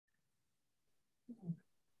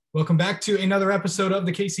Welcome back to another episode of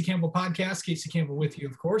the Casey Campbell Podcast. Casey Campbell with you,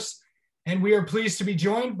 of course. And we are pleased to be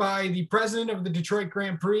joined by the president of the Detroit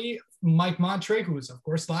Grand Prix, Mike Montri, who is, of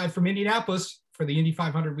course, live from Indianapolis for the Indy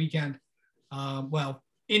 500 weekend.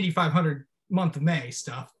 Indy 500 month of May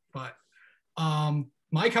stuff. But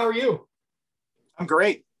Mike, how are you? I'm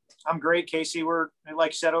great, Casey. We're,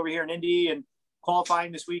 like you said, over here in Indy and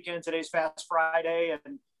qualifying this weekend. Today's Fast Friday,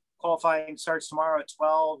 and qualifying starts tomorrow at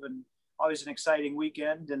 12, and always an exciting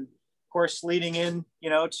weekend. And of course, leading in,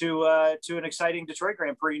 to an exciting Detroit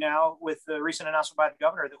Grand Prix now with the recent announcement by the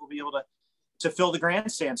governor that we'll be able to fill the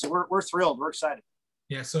grandstand. So we're thrilled. We're excited.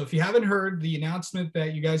 Yeah. So if you haven't heard the announcement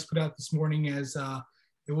that you guys put out this morning, as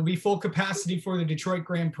it will be full capacity for the Detroit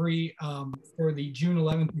Grand Prix for the June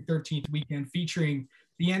 11th through 13th weekend, featuring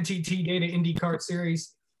the NTT Data IndyCar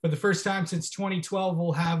Series. For the first time since 2012,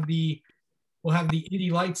 we'll have the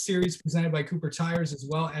Indy Lights Series presented by Cooper Tires, as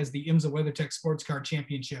well as the IMSA WeatherTech Sports Car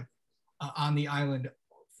Championship on the island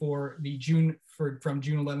from June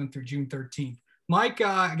 11th through June 13th. Mike,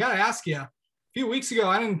 I gotta ask you. A few weeks ago,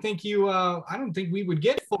 I didn't think we would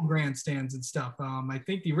get full grandstands and stuff. I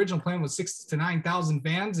think the original plan was 6,000 to 9,000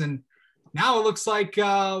 fans, and now it looks like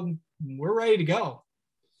we're ready to go.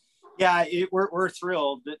 Yeah, we're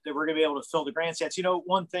thrilled that we're going to be able to fill the grandstands.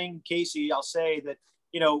 One thing, Casey, I'll say that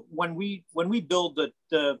when we build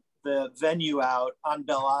the venue out on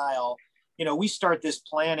Belle Isle, we start this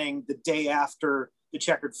planning the day after the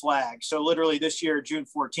checkered flag. So literally this year, June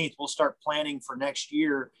 14th, we'll start planning for next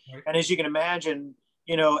year. Right. And as you can imagine,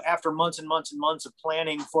 after months and months and months of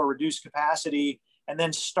planning for reduced capacity and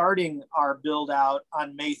then starting our build out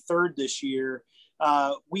on May 3rd this year,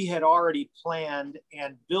 we had already planned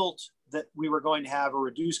and built that we were going to have a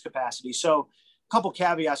reduced capacity. So a couple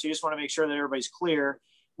caveats, I just want to make sure that everybody's clear.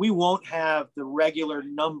 We won't have the regular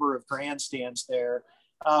number of grandstands there.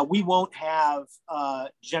 We won't have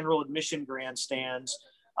general admission grandstands.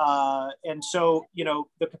 And so,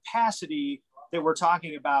 the capacity that we're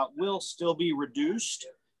talking about will still be reduced.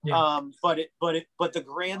 Yeah. But the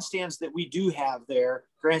grandstands that we do have there,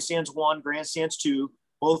 grandstands 1, grandstands 2,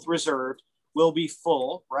 both reserved, will be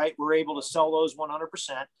full, right? We're able to sell those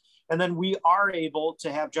 100%. And then we are able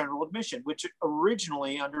to have general admission, which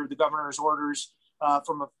originally under the governor's orders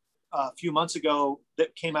from a few months ago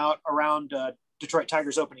that came out around Detroit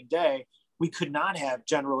Tigers opening day, we could not have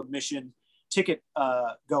general admission ticket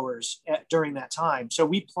goers during that time. So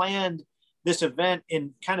we planned this event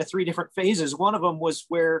in kind of 3 different phases. One of them was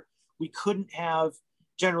where we couldn't have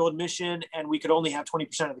general admission and we could only have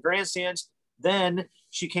 20% of the grandstands. Then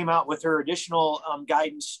she came out with her additional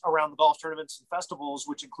guidance around the golf tournaments and festivals,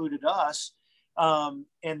 which included us.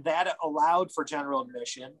 And that allowed for general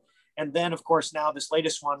admission. And then, of course, now this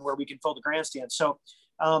latest one where we can fill the grandstand. So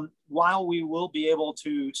while we will be able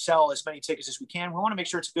to sell as many tickets as we can, we want to make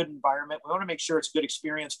sure it's a good environment. We want to make sure it's a good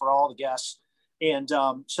experience for all the guests. And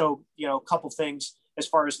so, a couple things as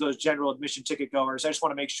far as those general admission ticket goers. I just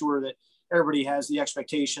want to make sure that everybody has the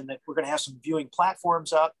expectation that we're going to have some viewing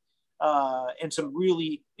platforms up and some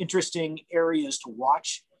really interesting areas to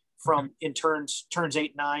watch from in turns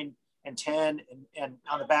 8, 9, and 10, and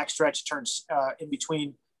on the backstretch turns in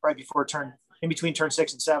between turn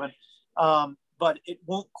 6 and 7. But it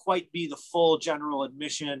won't quite be the full general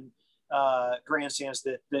admission grandstands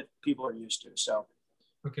that people are used to. So,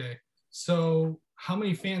 okay. So how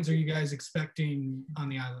many fans are you guys expecting on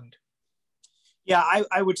the island? Yeah,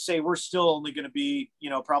 I would say we're still only going to be,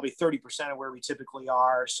 probably 30% of where we typically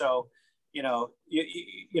are. So, you're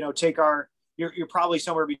probably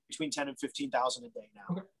somewhere between 10 and 15,000 a day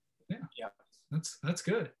now. Okay. Yeah. That's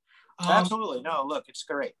good. Absolutely. No, look, it's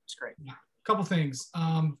great. It's great. Yeah. Couple things.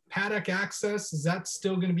 Paddock access, is that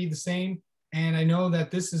still going to be the same? And I know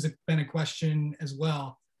that this has been a question as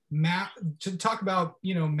well. To talk about,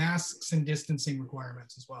 masks and distancing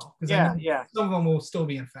requirements as well. Yeah. Some of them will still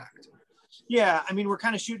be in effect. Yeah. I mean, we're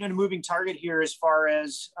kind of shooting at a moving target here as far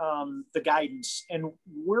as the guidance. And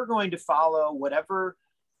we're going to follow whatever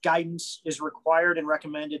guidance is required and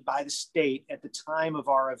recommended by the state at the time of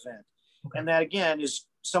our event. Okay. And that, again, is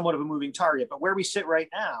somewhat of a moving target. But where we sit right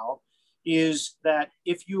now is that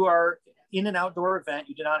if you are in an outdoor event,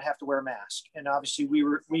 you do not have to wear a mask. And obviously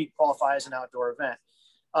we qualify as an outdoor event.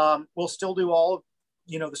 We'll still do all of,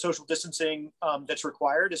 the social distancing that's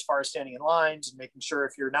required as far as standing in lines and making sure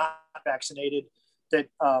if you're not vaccinated that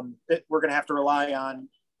we're going to have to rely on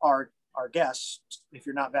our guests, if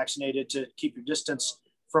you're not vaccinated, to keep your distance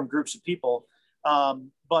from groups of people.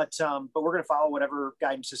 But we're going to follow whatever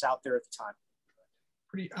guidance is out there at the time.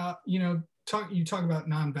 You talk about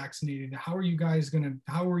non-vaccinated. How are you guys going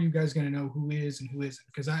to know who is and who isn't?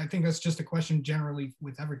 Because I think that's just a question generally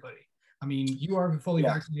with everybody. I mean, you are fully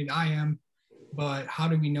vaccinated, I am, but how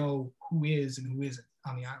do we know who is and who isn't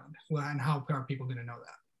on the island? Well, and how are people going to know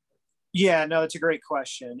that? Yeah, no, it's a great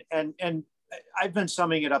question. And I've been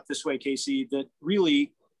summing it up this way, Casey, that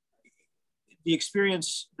really the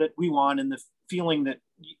experience that we want and the feeling that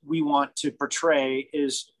we want to portray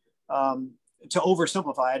is, to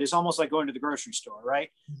oversimplify it, is almost like going to the grocery store, right?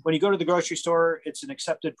 When you go to the grocery store, it's an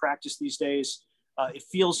accepted practice these days. It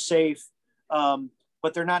feels safe,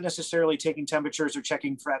 but they're not necessarily taking temperatures or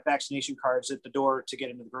checking vaccination cards at the door to get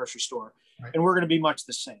into the grocery store. Right. And we're going to be much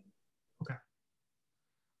the same. Okay.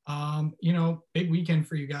 Big weekend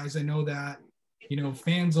for you guys. I know that,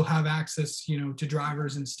 fans will have access, to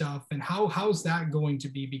drivers and stuff. And how's that going to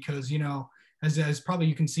be? Because, as probably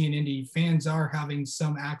you can see in Indy, fans are having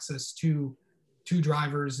some access to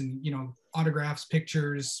drivers and, autographs,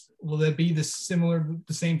 pictures. Will it be the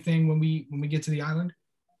same thing when we get to the island?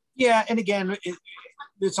 Yeah. And again,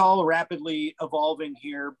 it's all rapidly evolving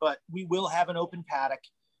here, but we will have an open paddock.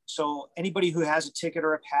 So anybody who has a ticket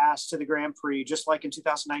or a pass to the Grand Prix, just like in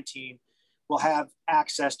 2019, will have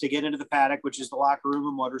access to get into the paddock, which is the locker room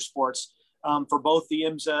of motorsports, for both the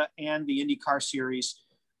IMSA and the IndyCar series.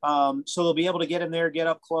 So they'll be able to get in there, get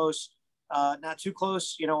up close, not too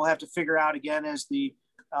close. We'll have to figure out again as the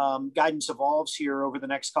guidance evolves here over the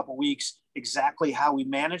next couple of weeks, exactly how we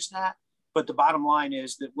manage that. But the bottom line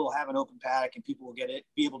is that we'll have an open paddock and people will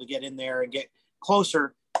be able to get in there and get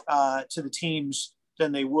closer to the teams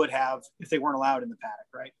than they would have if they weren't allowed in the paddock,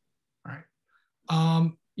 right? All right.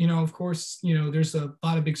 Of course, there's a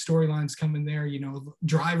lot of big storylines coming there,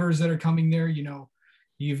 drivers that are coming there,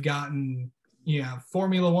 you've gotten,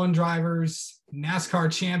 Formula One drivers,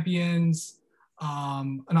 NASCAR champions,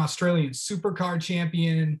 an Australian supercar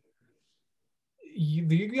champion.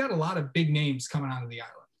 You got a lot of big names coming out of the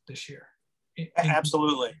island this year.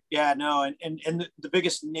 Absolutely. Yeah, no. And the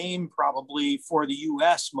biggest name probably for the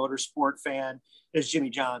US motorsport fan is Jimmy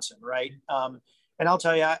Johnson, right? And I'll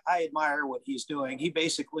tell you, I admire what he's doing. He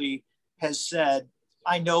basically has said,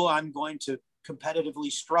 I know I'm going to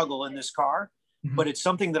competitively struggle in this car, but it's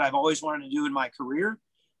something that I've always wanted to do in my career,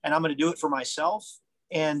 and I'm going to do it for myself.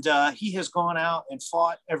 And he has gone out and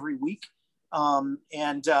fought every week, and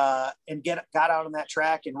got out on that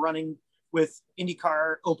track and running with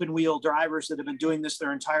IndyCar open wheel drivers that have been doing this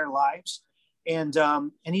their entire lives. And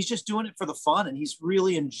he's just doing it for the fun, and he's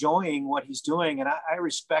really enjoying what he's doing. And I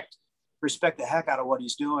respect the heck out of what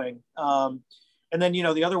he's doing. And then,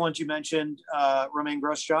 the other ones you mentioned, Romain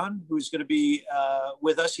Grosjean, who's going to be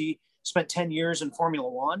with us. He spent 10 years in Formula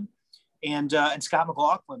One, and Scott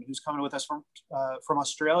McLaughlin, who's coming with us from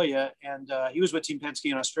Australia. And he was with Team Penske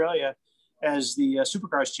in Australia as the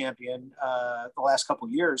Supercars champion the last couple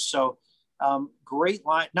of years. So great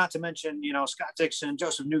line, not to mention, Scott Dixon,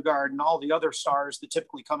 Joseph Newgarden, and all the other stars that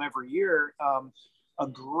typically come every year. A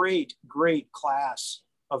great class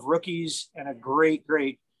of rookies and a great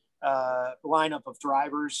lineup of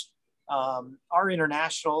drivers. Our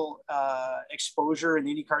international exposure in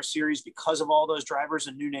the IndyCar series, because of all those drivers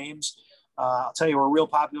and new names, I'll tell you, we're real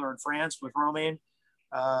popular in France with Romain.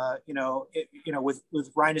 With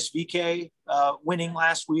Rinus VeeKay winning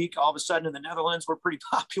last week, all of a sudden in the Netherlands, we're pretty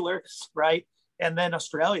popular, right? And then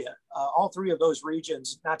Australia, all three of those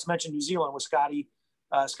regions, not to mention New Zealand with Scott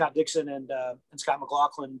Dixon and Scott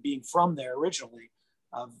McLaughlin being from there originally,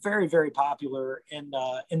 very, very popular in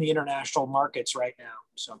the international markets right now.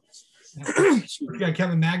 So we got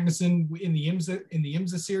Kevin Magnussen in the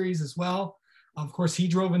IMSA series as well. Of course, he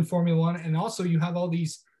drove in Formula One, and also you have all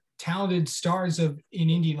these talented stars in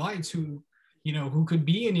Indy Lights who could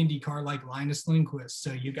be in IndyCar, like Linus Lindquist.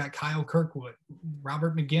 So you got Kyle Kirkwood,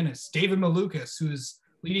 Robert McGinnis, David Malukas, who is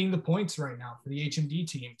leading the points right now for the HMD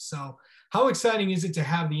team. So how exciting is it to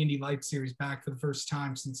have the Indy Lights series back for the first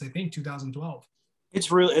time since I think 2012?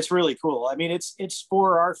 It's really cool. I mean, it's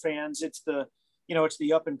for our fans. It's the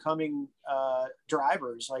up and coming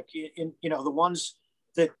drivers, like the ones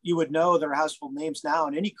that you would know that are household names now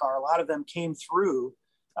in IndyCar. A lot of them came through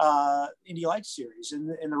Indy Lights series in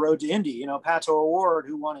the road to Indy. Pato O'Ward,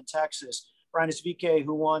 who won in Texas, Rinus VeeKay,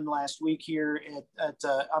 who won last week here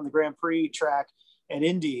on the Grand Prix track at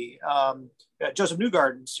Indy, Joseph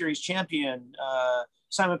Newgarden, series champion,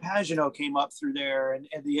 Simon Pagenaud came up through there and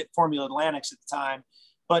the Formula Atlantics at the time,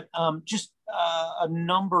 but just a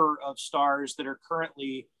number of stars that are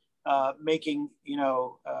currently making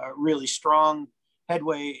really strong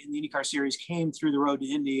headway in the IndyCar series came through the road to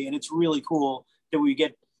Indy, and it's really cool that we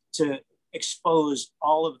get to expose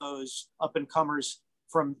all of those up and comers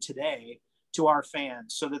from today to our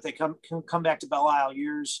fans, so that they can come back to Belle Isle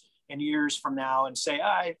years and years from now and say,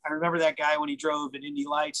 I remember that guy when he drove in Indy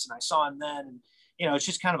Lights, and I saw him then, it's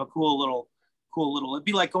just kind of a cool little, it'd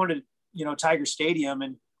be like going to, Tiger Stadium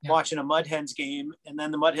and watching a Mud Hens game, and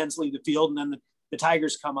then the Mud Hens leave the field and then the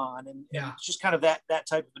Tigers come on. And it's just kind of that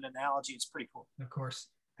type of an analogy. It's pretty cool. Of course.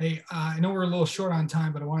 Hey, I know we're a little short on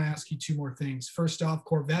time, but I want to ask you two more things. First off,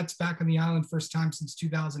 Corvettes back on the island, first time since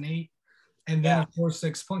 2008. And then, of course,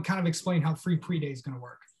 explain how Free Prix Day is going to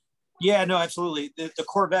work. Yeah, no, absolutely. The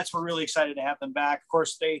Corvettes, we're really excited to have them back. Of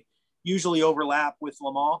course, they usually overlap with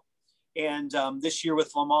Le Mans. And this year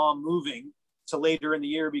with Le Mans moving to later in the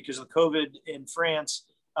year because of COVID in France,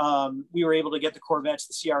 we were able to get the Corvettes,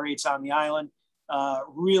 the CR8s on the island.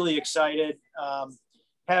 Really excited.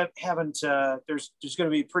 There's going to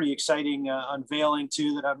be a pretty exciting unveiling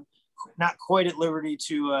too that I'm not quite at liberty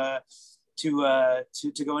to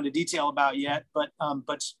go into detail about yet, but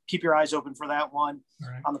keep your eyes open for that one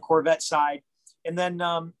on the Corvette side. And then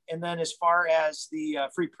as far as the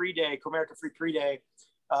Free Prix Day, Comerica Free Prix Day,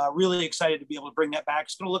 really excited to be able to bring that back.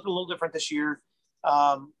 It's going to look a little different this year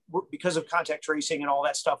because of contact tracing and all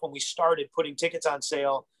that stuff. When we started putting tickets on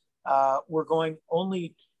sale,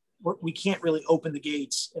 we can't really open the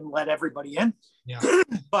gates and let everybody in. Yeah.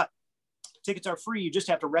 But tickets are free. You just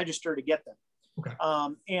have to register to get them. Okay.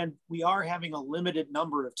 And we are having a limited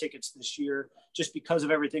number of tickets this year just because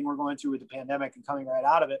of everything we're going through with the pandemic and coming right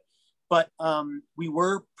out of it. But we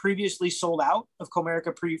were previously sold out of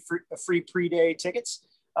Comerica Free Prix Day tickets.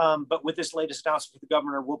 But with this latest announcement with the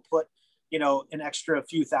governor, we'll put, an extra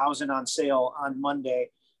few thousand on sale on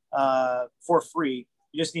Monday for free.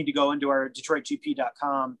 You just need to go into our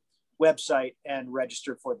DetroitGP.com website and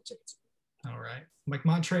register for the tickets. All right. Mike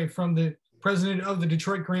Montri, from the president of the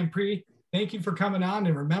Detroit Grand Prix, thank you for coming on.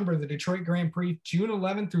 And remember, the Detroit Grand Prix, June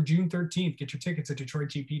 11th through June 13th. Get your tickets at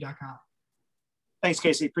DetroitGP.com. Thanks,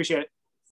 Casey. Appreciate it.